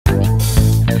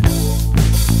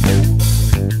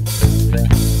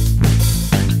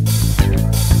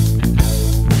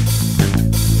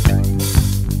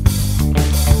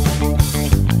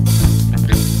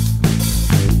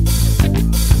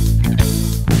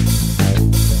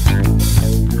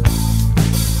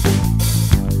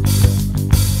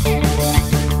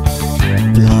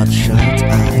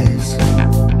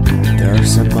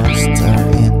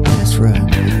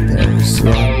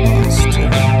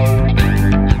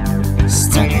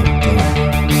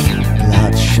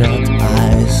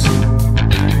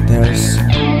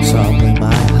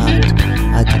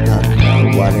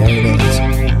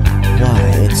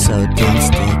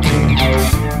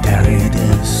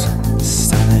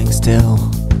still,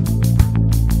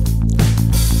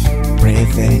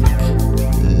 breathing,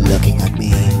 looking at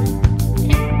me.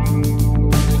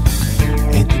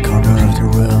 In the corner of the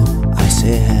room, I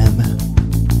see him.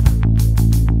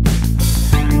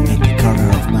 In the corner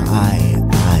of my eye,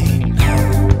 I know.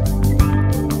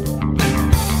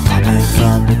 Coming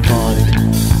from the void,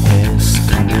 is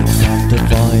coming from the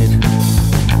void.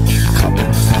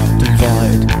 Coming from the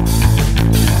void,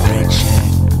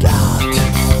 reaching out.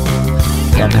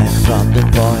 Coming from the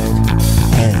void,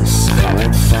 is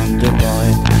coming from the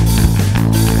void.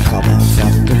 Coming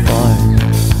from the void,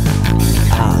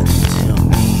 out to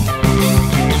me.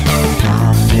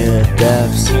 From the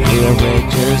depths, he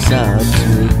reaches out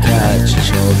to catch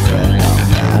children of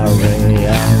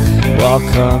Maria,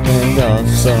 welcoming of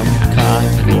some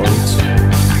kind words.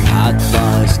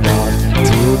 Advice not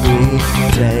to be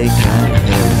taken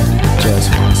in, just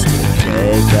wants to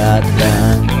take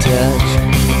advantage,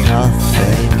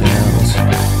 nothing else.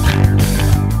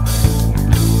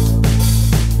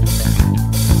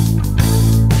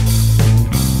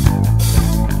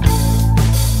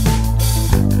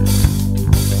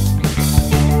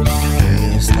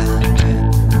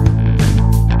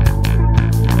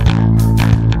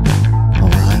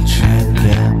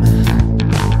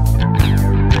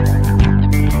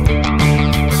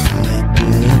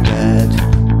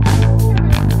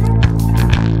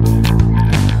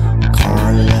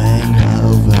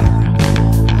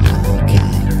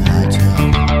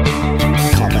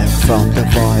 From the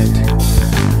void,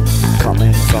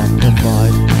 coming from the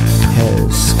void,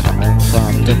 his coming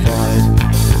from the void,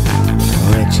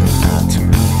 reaching out to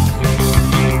me.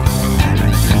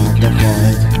 Coming from the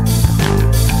void,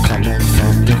 coming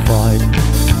from the void,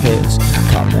 his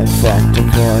coming from the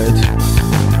void,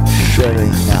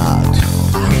 shooting out.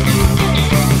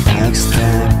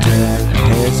 Extending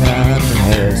his hand,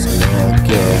 he's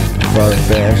looking for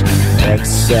fish,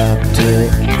 except the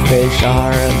fish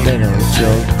are little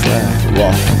children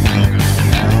walking.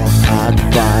 No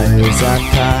advice and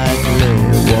kindly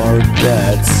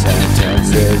worded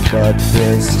sentences, but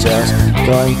he's just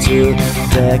going to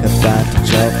take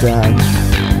advantage of them.